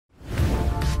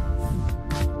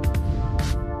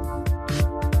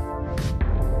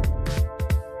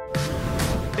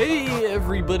Hey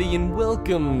everybody, and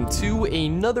welcome to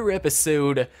another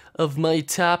episode of my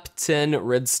top 10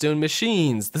 redstone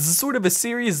machines. This is sort of a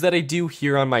series that I do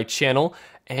here on my channel,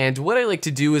 and what I like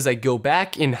to do is I go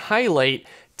back and highlight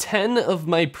 10 of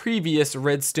my previous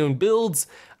redstone builds,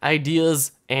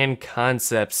 ideas, and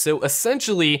concepts. So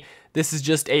essentially, this is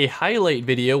just a highlight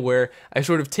video where I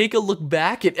sort of take a look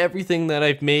back at everything that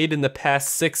I've made in the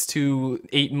past 6 to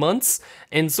 8 months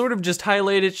and sort of just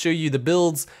highlight it, show you the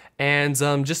builds, and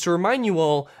just to remind you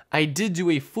all, I did do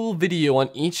a full video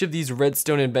on each of these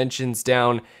redstone inventions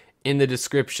down in the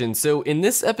description. So in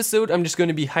this episode, I'm just going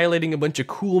to be highlighting a bunch of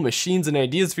cool machines and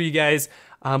ideas for you guys,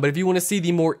 but if you want to see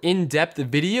the more in-depth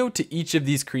video to each of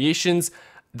these creations,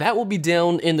 that will be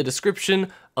down in the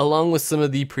description, along with some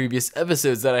of the previous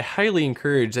episodes that I highly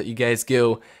encourage that you guys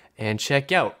go and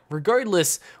check out.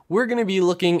 Regardless, we're going to be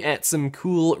looking at some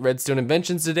cool redstone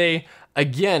inventions today.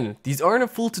 Again, these aren't a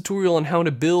full tutorial on how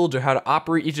to build or how to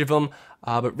operate each of them,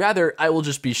 but rather I will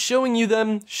just be showing you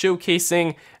them,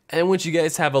 showcasing, and once you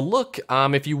guys have a look,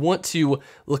 if you want to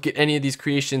look at any of these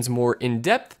creations more in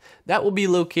depth, that will be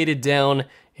located down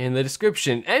in the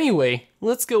description. Anyway,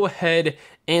 let's go ahead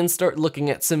and start looking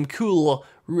at some cool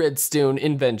redstone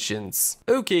inventions.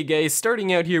 Okay guys,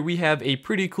 starting out here we have a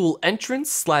pretty cool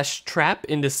entrance slash trap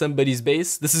into somebody's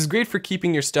base. This is great for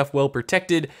keeping your stuff well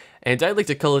protected, and I like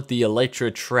to call it the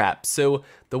elytra trap. So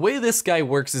the way this guy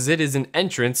works is it is an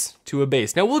entrance to a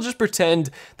base. Now we'll just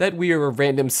pretend that we are a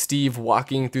random Steve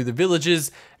walking through the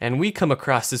villages and we come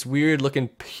across this weird looking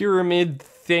pyramid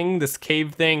thing, this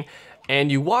cave thing, and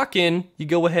you walk in, you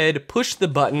go ahead, push the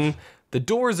button, the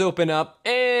doors open up,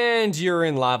 and you're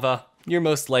in lava. You're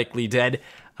most likely dead.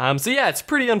 So yeah, it's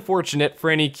pretty unfortunate for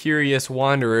any curious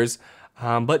wanderers.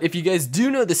 But if you guys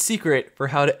do know the secret for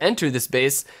how to enter this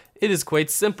base, it is quite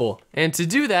simple. And to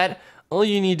do that, all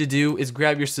you need to do is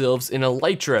grab yourselves an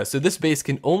elytra. So this base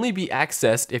can only be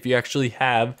accessed if you actually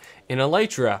have an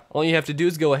elytra. All you have to do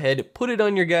is go ahead, put it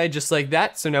on your guy just like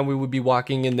that. So now we would be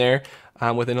walking in there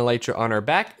with an elytra on our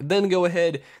back. Then go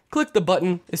ahead, click the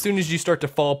button. As soon as you start to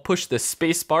fall, push the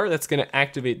space bar. That's going to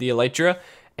activate the elytra,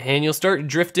 and you'll start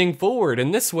drifting forward.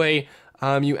 And this way,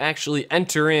 you actually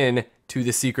enter in to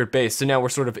the secret base. So now we're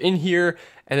sort of in here,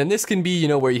 and then this can be, you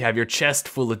know, where you have your chest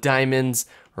full of diamonds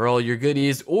or all your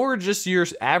goodies, or just your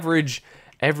average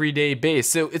everyday base.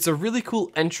 So it's a really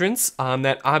cool entrance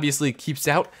that obviously keeps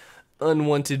out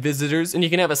unwanted visitors, and you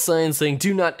can have a sign saying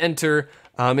 "Do not enter."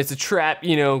 It's a trap,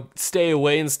 you know, stay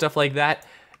away and stuff like that.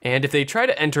 And if they try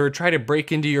to enter or try to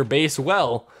break into your base,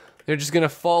 well, they're just gonna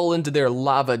fall into their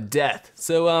lava death.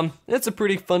 So that's a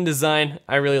pretty fun design.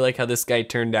 I really like how this guy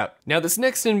turned out. Now this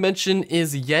next invention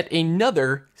is yet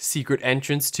another secret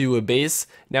entrance to a base.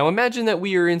 Now imagine that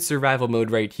we are in survival mode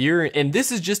right here, and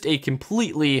this is just a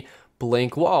completely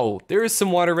blank wall. There is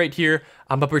some water right here,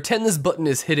 but pretend this button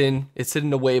is hidden. It's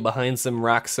hidden away behind some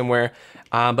rocks somewhere.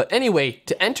 But anyway,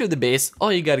 to enter the base,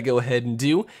 all you gotta go ahead and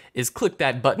do is click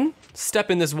that button, step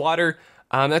in this water.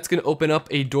 That's gonna open up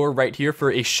a door right here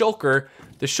for a shulker.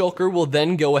 The shulker will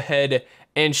then go ahead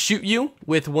and shoot you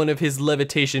with one of his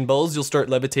levitation balls. You'll start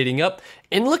levitating up,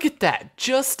 and look at that,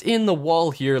 just in the wall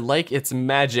here, like it's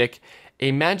magic,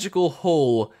 a magical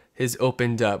hole has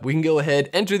opened up. We can go ahead,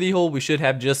 enter the hole. We should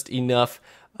have just enough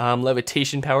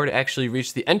levitation power to actually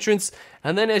reach the entrance,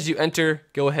 and then as you enter,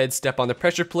 go ahead, step on the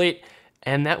pressure plate,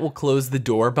 and that will close the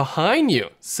door behind you.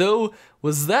 So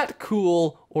was that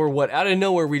cool, or what? Out of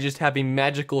nowhere, we just have a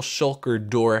magical shulker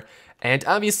door. And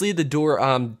obviously the door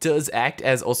does act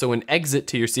as also an exit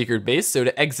to your secret base. So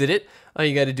to exit it, all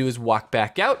you gotta do is walk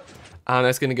back out.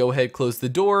 That's gonna go ahead, close the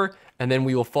door, and then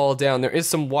we will fall down. There is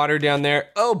some water down there.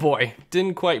 Oh boy,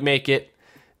 didn't quite make it.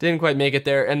 Didn't quite make it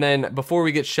there. And then before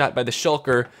we get shot by the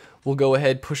shulker, we'll go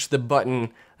ahead, push the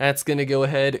button. That's gonna go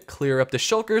ahead, clear up the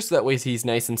shulker, so that way he's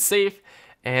nice and safe.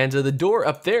 And the door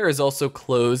up there is also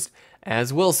closed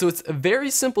as well. So it's a very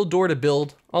simple door to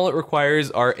build. All it requires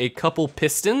are a couple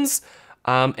pistons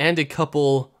and a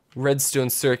couple redstone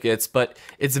circuits, but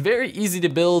it's very easy to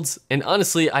build, and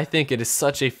honestly I think it is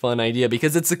such a fun idea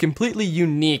because it's a completely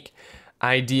unique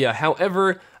idea.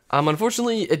 However,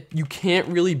 unfortunately you can't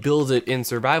really build it in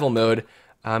survival mode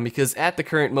because at the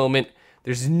current moment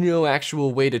there's no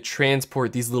actual way to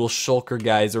transport these little shulker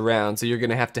guys around, so you're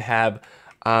gonna have to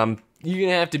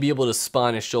be able to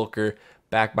spawn a shulker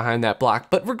back behind that block.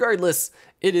 But regardless,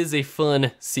 it is a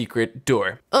fun secret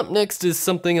door. Up next is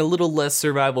something a little less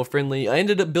survival friendly. I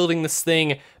ended up building this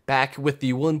thing back with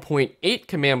the 1.8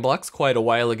 command blocks quite a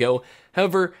while ago.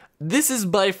 However, this is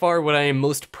by far what I am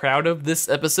most proud of this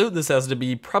episode. This has to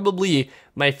be probably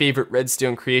my favorite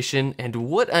redstone creation, and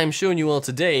what I'm showing you all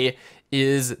today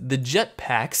is the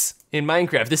jetpacks in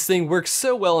Minecraft. This thing works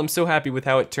so well. I'm so happy with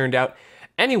how it turned out.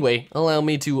 Anyway, allow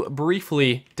me to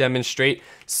briefly demonstrate.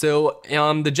 So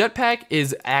the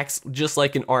jetpack acts just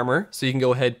like an armor, so you can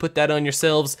go ahead, put that on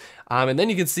yourselves, and then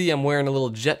you can see I'm wearing a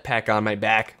little jetpack on my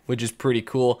back, which is pretty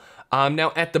cool.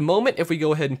 Now at the moment, if we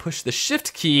go ahead and push the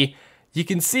shift key, you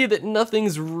can see that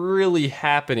nothing's really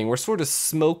happening. We're sort of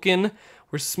smoking.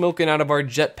 We're smoking out of our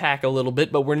jetpack a little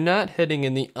bit, but we're not heading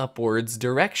in the upwards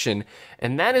direction.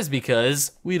 And that is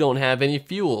because we don't have any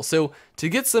fuel. So to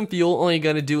get some fuel, all you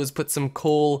gotta do is put some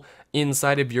coal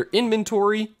inside of your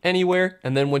inventory anywhere.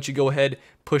 And then once you go ahead,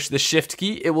 push the shift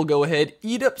key, it will go ahead,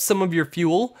 eat up some of your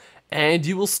fuel, and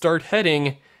you will start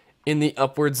heading in the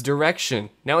upwards direction.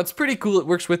 Now it's pretty cool. It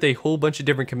works with a whole bunch of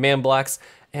different command blocks.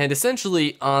 And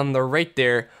essentially on the right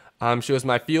there, shows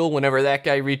my fuel. Whenever that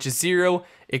guy reaches 0,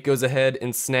 it goes ahead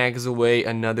and snags away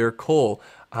another coal.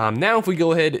 Now if we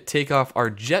go ahead, take off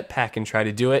our jetpack and try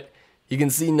to do it, you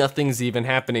can see nothing's even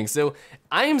happening. So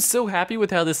I am so happy with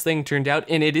how this thing turned out,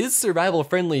 and it is survival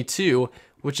friendly too,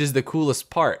 which is the coolest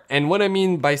part. And what I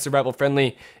mean by survival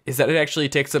friendly is that it actually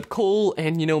takes up coal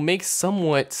and, you know, makes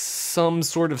some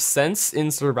sort of sense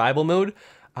in survival mode.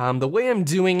 The way I'm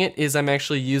doing it is I'm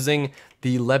actually using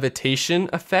the levitation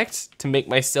effect to make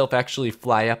myself actually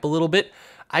fly up a little bit.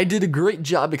 I did a great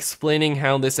job explaining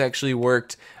how this actually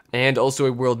worked, and also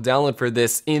a world download for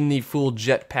this in the full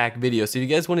jetpack video. So if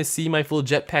you guys want to see my full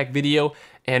jetpack video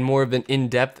and more of an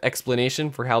in-depth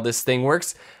explanation for how this thing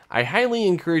works, I highly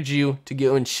encourage you to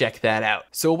go and check that out.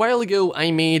 So a while ago, I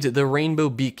made the rainbow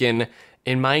beacon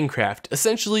in Minecraft.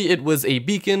 Essentially, it was a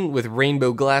beacon with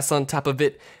rainbow glass on top of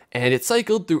it, and it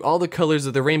cycled through all the colors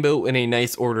of the rainbow in a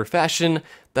nice order fashion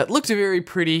that looked very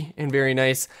pretty and very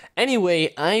nice.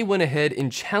 Anyway, I went ahead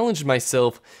and challenged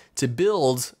myself to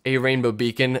build a rainbow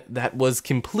beacon that was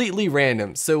completely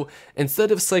random. So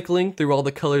instead of cycling through all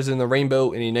the colors in the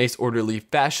rainbow in a nice orderly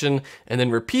fashion and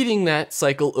then repeating that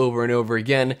cycle over and over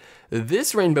again,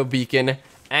 this rainbow beacon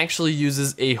actually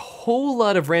uses a whole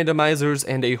lot of randomizers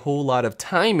and a whole lot of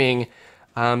timing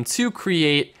to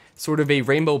create sort of a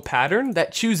rainbow pattern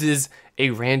that chooses a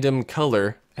random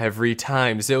color every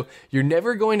time. So you're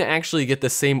never going to actually get the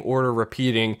same order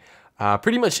repeating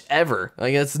pretty much ever.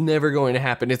 Like, that's never going to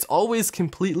happen. It's always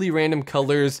completely random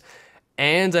colors.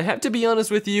 And I have to be honest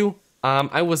with you,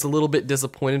 I was a little bit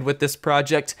disappointed with this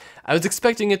project. I was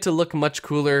expecting it to look much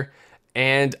cooler,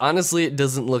 and honestly it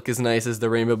doesn't look as nice as the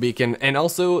rainbow beacon, and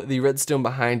also the redstone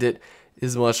behind it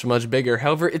is much bigger.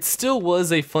 However, it still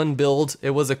was a fun build.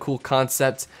 It was a cool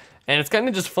concept, and it's kind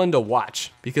of just fun to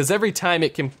watch because every time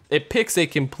it picks a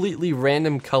completely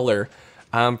random color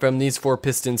from these 4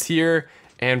 pistons here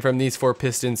and from these 4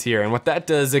 pistons here. And what that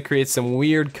does, it creates some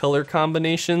weird color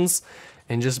combinations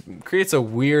and just creates a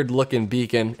weird looking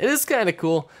beacon. It is kind of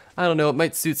cool. I don't know, it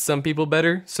might suit some people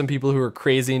better. Some people who are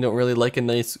crazy and don't really like a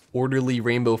nice orderly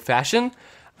rainbow fashion.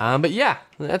 But yeah,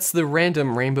 that's the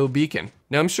random rainbow beacon.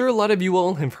 Now I'm sure a lot of you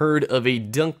all have heard of a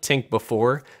dunk tank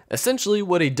before. Essentially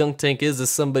what a dunk tank is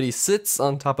somebody sits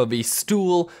on top of a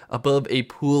stool above a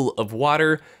pool of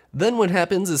water. Then what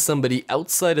happens is somebody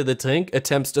outside of the tank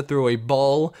attempts to throw a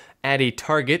ball at a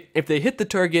target. If they hit the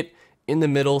target in the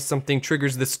middle, something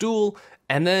triggers the stool,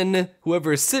 and then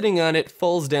whoever is sitting on it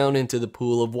falls down into the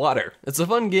pool of water. It's a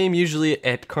fun game, usually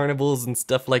at carnivals and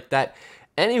stuff like that.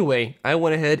 Anyway, I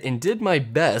went ahead and did my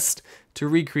best to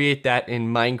recreate that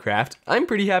in Minecraft. I'm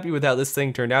pretty happy with how this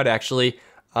thing turned out, actually.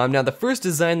 Now the first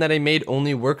design that I made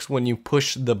only works when you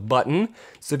push the button.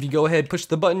 So if you go ahead, push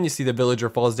the button, you see the villager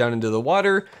falls down into the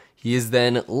water. He is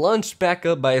then launched back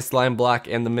up by a slime block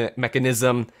and the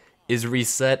mechanism is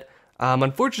reset.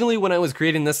 Unfortunately, when I was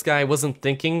creating this guy, I wasn't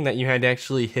thinking that you had to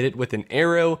actually hit it with an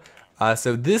arrow.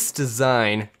 So this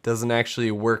design doesn't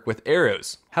actually work with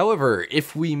arrows. However,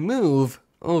 if we move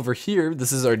over here,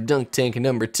 this is our dunk tank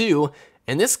number 2,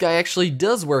 and this guy actually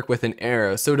does work with an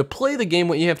arrow. So to play the game,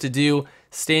 what you have to do,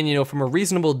 stand, from a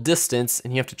reasonable distance,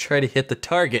 and you have to try to hit the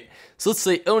target. So let's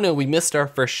say, oh no, we missed our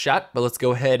first shot, but let's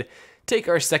go ahead, take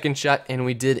our second shot, and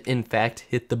we did in fact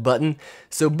hit the button.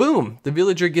 So boom, the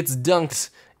villager gets dunked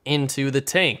into the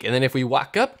tank. And then if we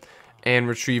walk up and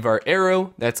retrieve our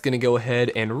arrow, that's gonna go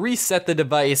ahead and reset the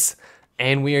device,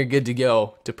 and we are good to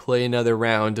go to play another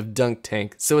round of Dunk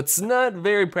Tank. So it's not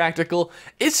very practical,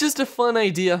 it's just a fun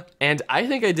idea, and I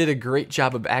think I did a great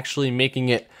job of actually making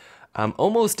it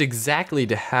almost exactly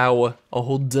to how a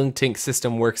whole Dunk Tank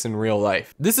system works in real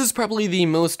life. This is probably the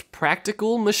most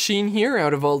practical machine here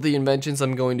out of all the inventions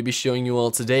I'm going to be showing you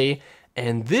all today,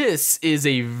 and this is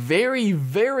a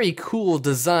very cool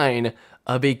design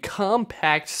of a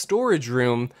compact storage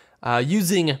room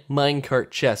using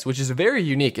minecart chests, which is very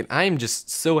unique, and I'm just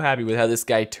so happy with how this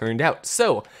guy turned out.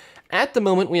 So, at the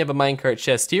moment, we have a minecart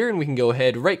chest here, and we can go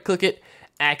ahead, right-click it,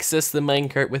 access the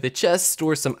minecart with a chest,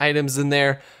 store some items in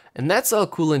there, and that's all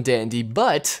cool and dandy,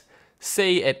 but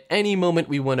say at any moment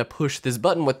we want to push this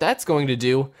button, what that's going to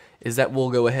do is that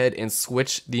we'll go ahead and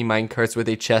switch the minecarts with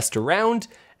a chest around,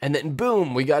 and then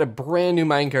boom, we got a brand new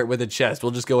minecart with a chest.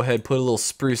 We'll just go ahead, put a little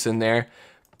spruce in there,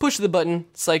 push the button,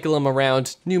 cycle them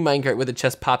around, new minecart with a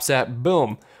chest pops out,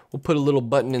 boom. We'll put a little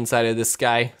button inside of this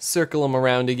guy, circle them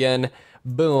around again,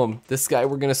 boom. This guy,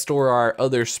 we're gonna store our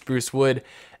other spruce wood,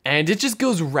 and it just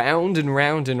goes round and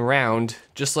round and round,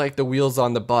 just like the wheels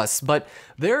on the bus. But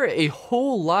there are a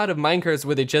whole lot of minecarts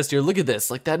with a chest here. Look at this,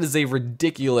 like that is a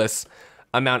ridiculous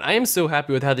amount. I am so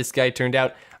happy with how this guy turned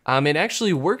out. It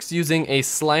actually works using a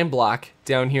slime block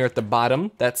down here at the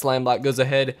bottom. That slime block goes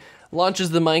ahead, launches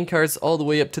the minecarts all the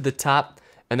way up to the top,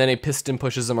 and then a piston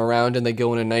pushes them around and they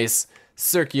go in a nice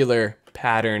circular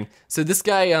pattern. So this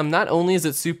guy, not only is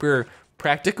it super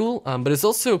practical, but it's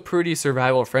also pretty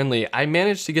survival friendly. I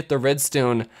managed to get the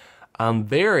redstone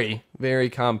very, very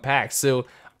compact. So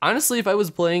honestly, if I was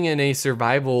playing in a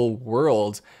survival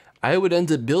world, I would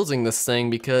end up building this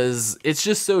thing because it's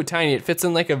just so tiny. It fits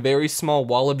in like a very small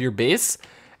wall of your base.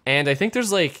 And I think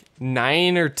there's like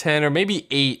 9 or 10 or maybe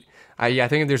 8. Yeah, I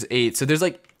think there's 8. So there's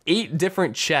like 8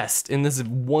 different chests in this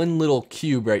one little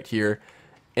cube right here.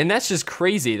 And that's just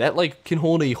crazy. That like can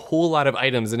hold a whole lot of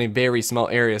items in a very small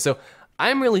area. So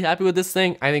I'm really happy with this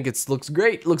thing. I think it looks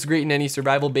great. It looks great in any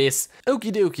survival base.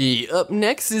 Okie dokie. Up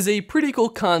next is a pretty cool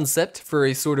concept for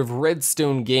a sort of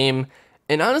redstone game.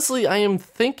 And honestly, I am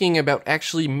thinking about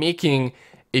actually making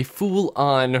a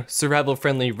full-on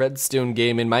survival-friendly redstone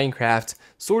game in Minecraft,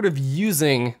 sort of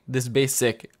using this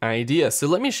basic idea. So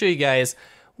let me show you guys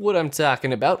what I'm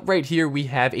talking about. Right here we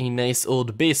have a nice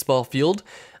old baseball field.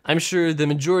 I'm sure the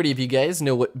majority of you guys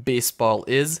know what baseball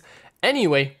is.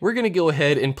 Anyway, we're gonna go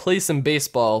ahead and play some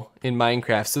baseball in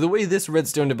Minecraft. So the way this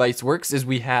redstone device works is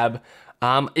we have,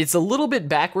 it's a little bit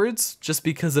backwards just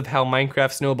because of how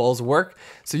Minecraft snowballs work.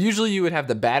 So usually you would have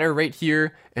the batter right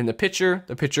here and the pitcher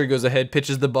goes ahead,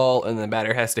 pitches the ball, and the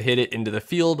batter has to hit it into the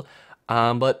field.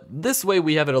 But this way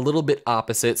we have it a little bit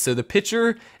opposite. So the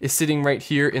pitcher is sitting right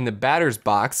here in the batter's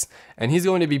box, and he's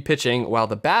going to be pitching while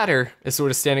the batter is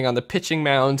sort of standing on the pitching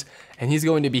mound, and he's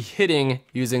going to be hitting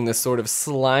using this sort of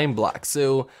slime block.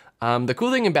 So the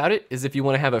cool thing about it is if you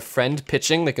want to have a friend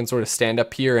pitching, they can sort of stand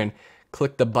up here and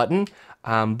click the button.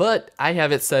 But I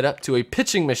have it set up to a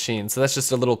pitching machine. So that's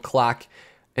just a little clock,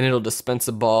 and it'll dispense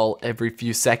a ball every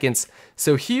few seconds.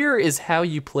 So here is how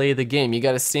you play the game. You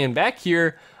got to stand back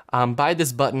here by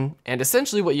this button, and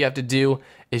essentially what you have to do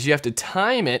is you have to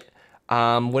time it.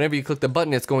 Whenever you click the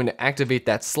button, it's going to activate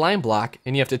that slime block,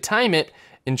 and you have to time it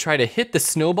and try to hit the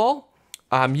snowball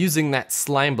using that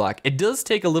slime block. It does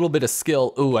take a little bit of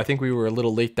skill. Ooh, I think we were a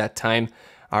little late that time.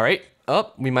 All right,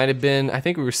 we might have been, I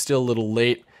think we were still a little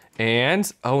late,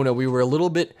 and oh no, we were a little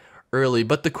bit early.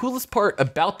 But the coolest part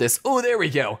about this, oh, there we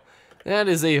go. That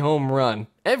is a home run.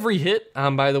 Every hit,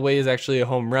 by the way, is actually a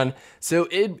home run. So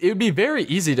it would be very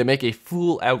easy to make a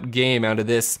full-out game out of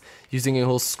this using a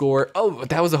whole score. Oh,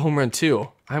 that was a home run too.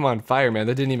 I'm on fire, man.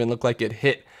 That didn't even look like it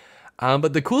hit.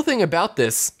 But the cool thing about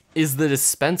this is the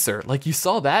dispenser. Like you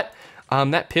saw that,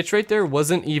 that pitch right there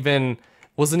wasn't even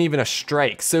a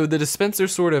strike. So the dispenser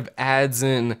sort of adds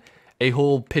in a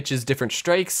whole pitch's different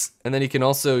strikes, and then he can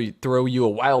also throw you a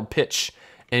wild pitch.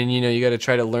 And you know, you got to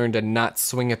try to learn to not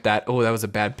swing at that. Oh, that was a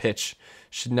bad pitch.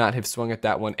 Should not have swung at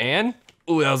that one. And,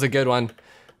 oh, that was a good one.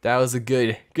 That was a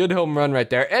good home run right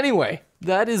there. Anyway,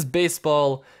 that is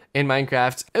baseball in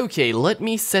Minecraft. Okay, let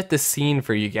me set the scene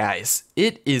for you guys.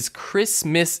 It is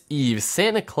Christmas Eve.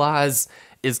 Santa Claus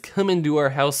is coming to our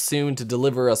house soon to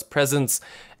deliver us presents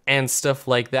and stuff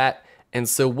like that. And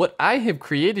so what I have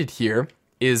created here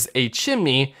is a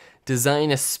chimney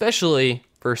designed especially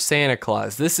for Santa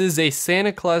Claus. This is a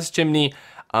Santa Claus chimney.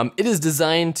 It is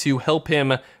designed to help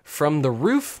him from the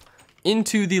roof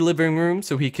into the living room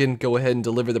so he can go ahead and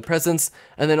deliver the presents,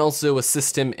 and then also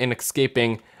assist him in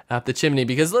escaping up the chimney,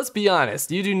 because let's be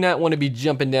honest, you do not want to be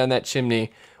jumping down that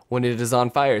chimney when it is on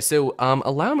fire. So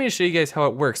allow me to show you guys how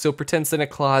it works. So pretend Santa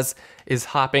Claus is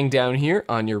hopping down here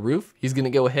on your roof. He's gonna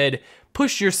go ahead,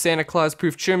 push your Santa Claus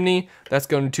proof chimney. That's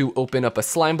going to open up a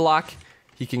slime block.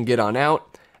 He can get on out.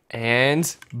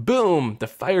 And boom, the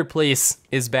fireplace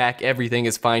is back, everything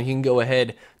is fine. He can go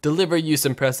ahead, deliver you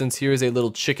some presents. Here's a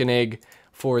little chicken egg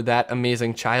for that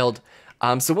amazing child.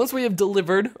 So once we have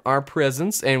delivered our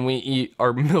presents and we eat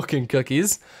our milk and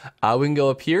cookies, we can go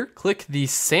up here, click the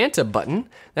Santa button.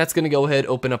 That's gonna go ahead,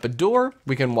 open up a door.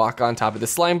 We can walk on top of the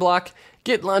slime block,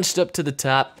 get launched up to the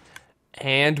top,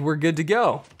 and we're good to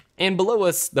go. And below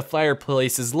us, the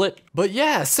fireplace is lit. But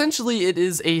yeah, essentially it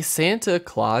is a Santa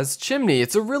Claus chimney.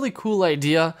 It's a really cool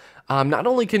idea. Not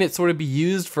only can it sort of be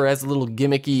used for as a little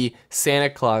gimmicky Santa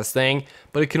Claus thing,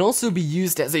 but it can also be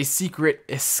used as a secret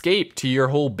escape to your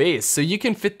whole base. So you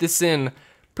can fit this in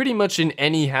pretty much in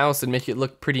any house and make it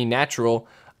look pretty natural.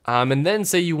 And then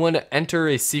say you want to enter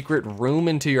a secret room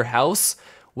into your house.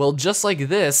 Well, just like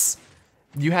this,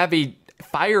 you have a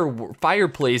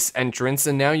fireplace entrance,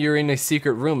 and now you're in a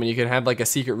secret room, and you can have like a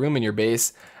secret room in your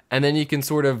base, and then you can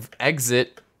sort of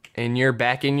exit and you're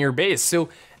back in your base. So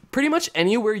pretty much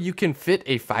anywhere you can fit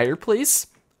a fireplace,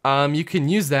 you can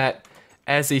use that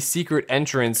as a secret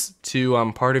entrance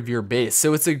to part of your base.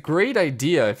 So it's a great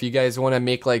idea if you guys want to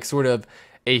make like sort of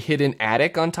a hidden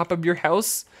attic on top of your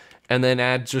house, and then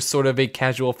add just sort of a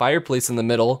casual fireplace in the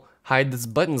middle, hide this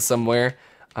button somewhere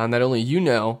that only you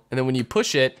know, and then when you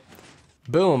push it,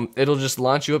 boom, it'll just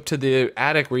launch you up to the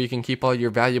attic where you can keep all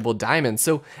your valuable diamonds.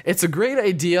 So it's a great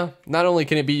idea. Not only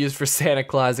can it be used for Santa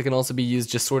Claus, it can also be used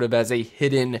just sort of as a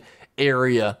hidden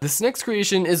area. This next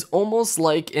creation is almost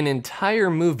like an entire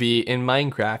movie in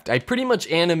Minecraft. I pretty much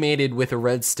animated with a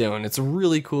redstone. It's a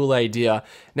really cool idea.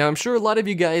 Now I'm sure a lot of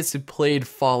you guys have played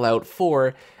Fallout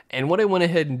 4, and what I went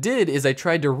ahead and did is I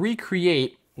tried to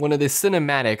recreate one of the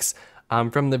cinematics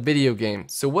from the video game.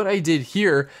 So what I did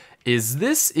here is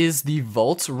this is the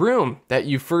vault room that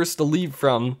you first leave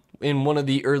from in one of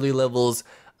the early levels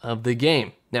of the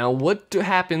game. Now what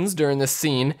happens during this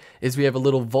scene is we have a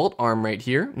little vault arm right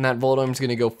here, and that vault arm is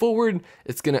going to go forward,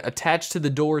 it's going to attach to the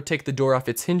door, take the door off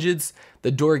its hinges,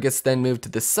 the door gets then moved to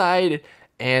the side,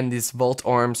 and this vault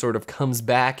arm sort of comes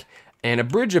back, and a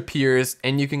bridge appears,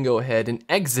 and you can go ahead and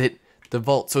exit the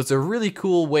vault. So it's a really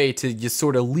cool way to just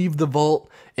sort of leave the vault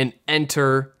and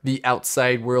enter the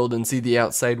outside world and see the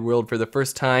outside world for the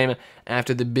first time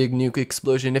after the big nuke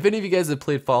explosion. If any of you guys have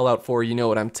played Fallout 4, you know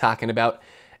what I'm talking about.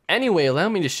 Anyway, allow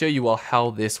me to show you all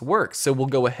how this works. So we'll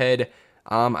go ahead,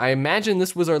 I imagine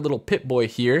this was our little Pip-Boy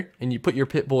here, and you put your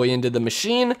Pip-Boy into the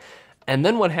machine, and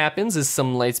then what happens is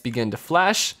some lights begin to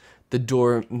flash,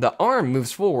 the arm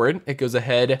moves forward, it goes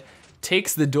ahead,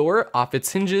 takes the door off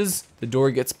its hinges, the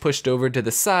door gets pushed over to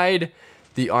the side,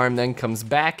 the arm then comes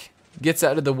back, gets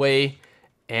out of the way,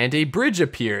 and a bridge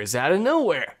appears out of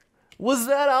nowhere. Was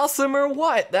that awesome or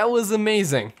what? That was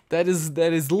amazing. That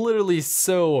is literally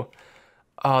so,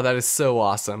 oh, that is so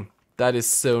awesome. That is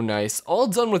so nice. All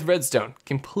done with redstone,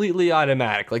 completely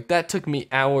automatic. Like that took me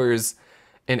hours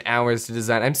and hours to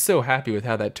design. I'm so happy with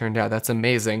how that turned out. That's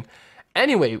amazing.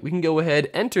 Anyway, we can go ahead,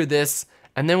 enter this,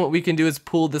 and then what we can do is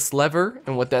pull this lever,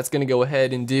 and what that's going to go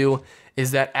ahead and do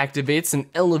is that activates an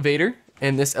elevator,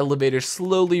 and this elevator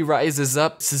slowly rises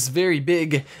up. This is very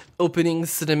big opening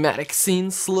cinematic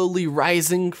scene slowly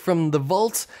rising from the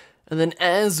vault, and then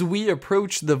as we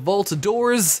approach the vault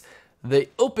doors, they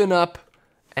open up,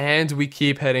 and we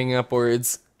keep heading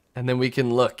upwards, and then we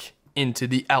can look into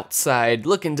the outside,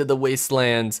 look into the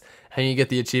wastelands, and you get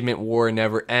the achievement War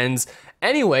Never Ends.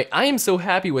 Anyway, I am so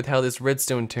happy with how this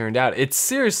redstone turned out. It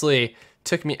seriously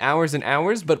took me hours and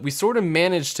hours, but we sort of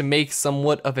managed to make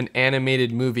somewhat of an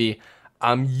animated movie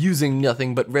using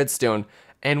nothing but redstone.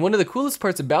 And one of the coolest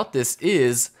parts about this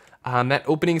is that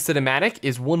opening cinematic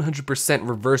is 100%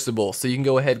 reversible. So you can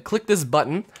go ahead, click this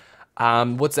button.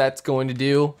 What's that's going to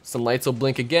do? Some lights will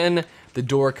blink again. The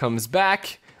door comes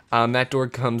back. That door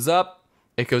comes up.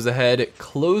 It goes ahead, it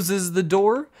closes the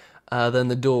door. Then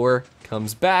the door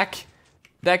comes back.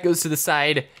 That goes to the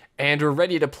side, and we're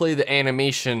ready to play the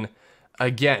animation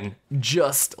again,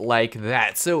 just like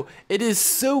that. So it is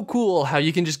so cool how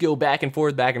you can just go back and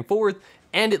forth,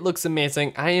 and it looks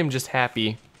amazing. I am just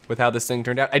happy with how this thing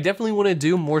turned out. I definitely want to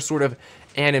do more sort of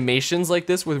animations like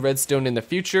this with redstone in the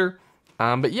future.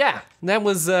 But yeah, that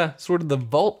was sort of the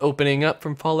vault opening up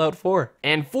from Fallout 4.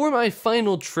 And for my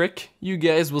final trick, you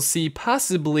guys will see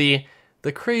possibly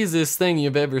the craziest thing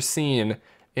you've ever seen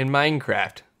in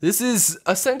Minecraft. This is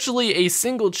essentially a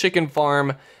single chicken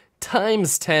farm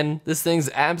times 10. This thing's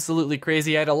absolutely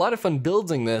crazy. I had a lot of fun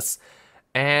building this.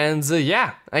 And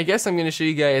yeah, I guess I'm going to show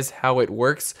you guys how it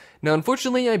works. Now,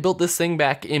 unfortunately, I built this thing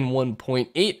back in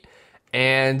 1.8,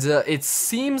 and it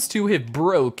seems to have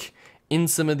broke in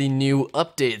some of the new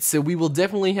updates. So we will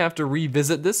definitely have to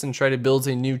revisit this and try to build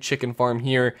a new chicken farm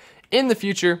here in the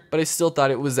future, but I still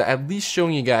thought it was at least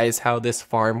showing you guys how this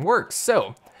farm works.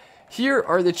 So here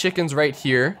are the chickens right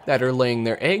here that are laying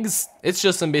their eggs. It's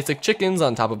just some basic chickens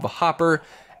on top of a hopper.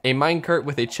 A minecart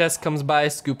with a chest comes by,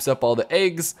 scoops up all the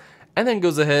eggs, and then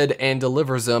goes ahead and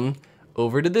delivers them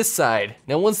over to this side.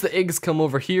 Now once the eggs come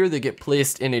over here, they get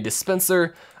placed in a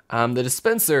dispenser. The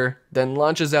dispenser then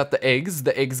launches out the eggs.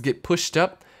 The eggs get pushed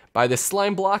up by the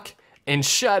slime block and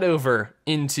shot over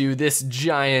into this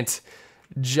giant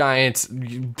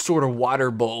sort of water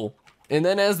bowl. And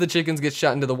then as the chickens get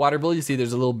shot into the water bowl, you see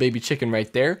there's a little baby chicken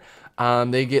right there.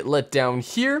 They get let down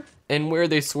here and where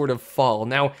they sort of fall.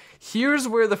 Now, here's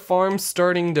where the farm's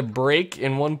starting to break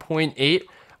in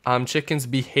 1.8. Chickens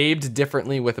behaved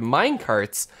differently with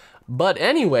minecarts. But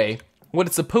anyway, what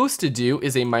it's supposed to do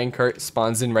is a minecart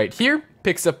spawns in right here,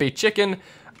 picks up a chicken.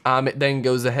 It then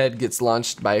goes ahead, gets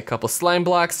launched by a couple slime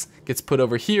blocks, gets put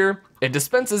over here. It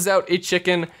dispenses out a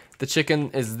chicken. The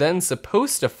chicken is then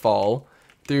supposed to fall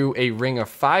through a ring of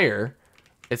fire.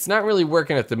 It's not really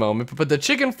working at the moment, but the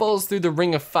chicken falls through the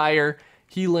ring of fire.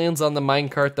 He lands on the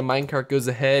minecart. The minecart goes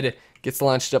ahead, gets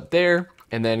launched up there,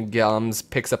 and then Gums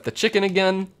picks up the chicken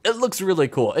again. It looks really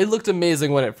cool. It looked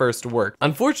amazing when it first worked.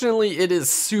 Unfortunately, it is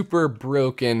super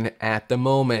broken at the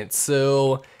moment.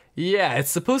 So yeah, it's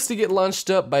supposed to get launched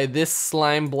up by this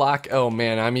slime block. Oh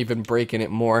man, I'm even breaking it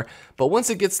more. But once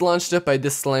it gets launched up by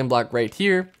this slime block right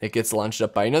here, it gets launched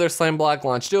up by another slime block,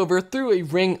 launched over through a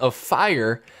ring of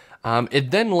fire.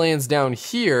 It then lands down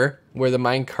here where the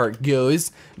minecart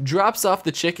goes, drops off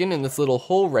the chicken in this little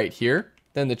hole right here.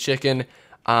 Then the chicken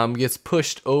gets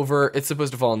pushed over. It's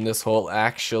supposed to fall in this hole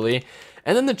actually.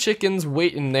 And then the chickens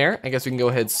wait in there. I guess we can go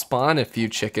ahead and spawn a few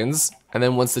chickens. And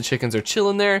then once the chickens are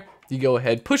chilling there, you go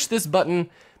ahead, push this button,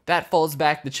 that falls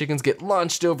back, the chickens get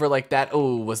launched over like that.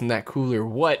 Oh, wasn't that cool or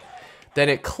what? Then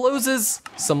it closes,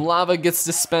 some lava gets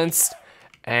dispensed,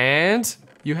 and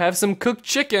you have some cooked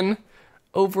chicken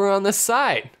over on the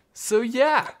side. So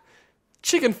yeah,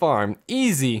 chicken farm,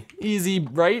 easy,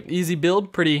 right? Easy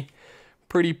build, pretty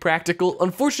practical.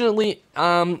 Unfortunately,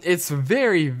 it's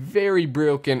very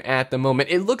broken at the moment.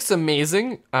 It looks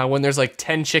amazing when there's like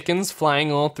 10 chickens flying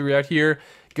all throughout here,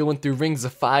 going through rings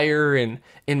of fire and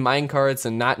in minecarts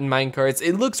and not in minecarts.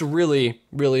 It looks really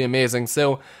amazing.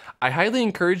 So I highly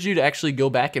encourage you to actually go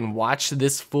back and watch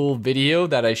this full video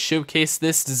that I showcased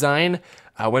this design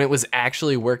when it was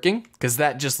actually working, because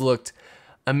that just looked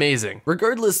amazing.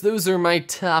 Regardless, those are my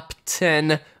top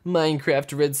 10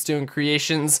 Minecraft Redstone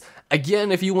creations.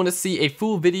 Again, if you want to see a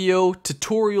full video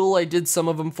tutorial, I did some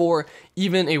of them for,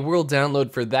 even a world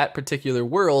download for that particular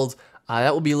world,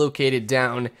 that will be located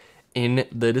down in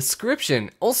the description.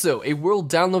 Also, a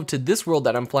world download to this world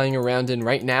that I'm flying around in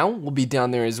right now will be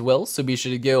down there as well, so be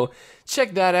sure to go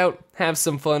check that out, have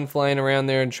some fun flying around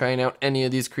there and trying out any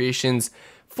of these creations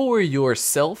for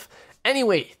yourself.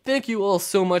 Anyway, thank you all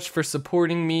so much for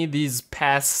supporting me these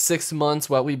past 6 months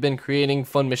while we've been creating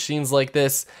fun machines like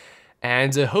this,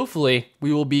 and hopefully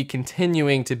we will be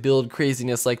continuing to build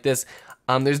craziness like this.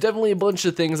 There's definitely a bunch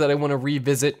of things that I want to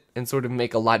revisit and sort of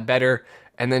make a lot better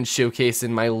and then showcase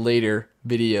in my later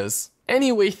videos.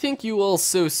 Anyway, thank you all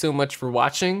so much for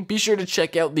watching. Be sure to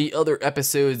check out the other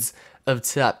episodes of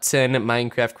Top 10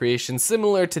 Minecraft creations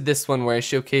similar to this one where I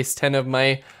showcase 10 of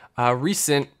my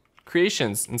recent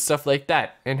creations and stuff like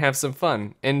that and have some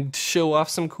fun and show off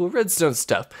some cool redstone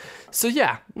stuff. So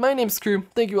yeah, my name's Crew.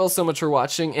 Thank you all so much for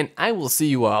watching, and I will see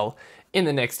you all in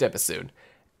the next episode.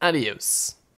 Adios.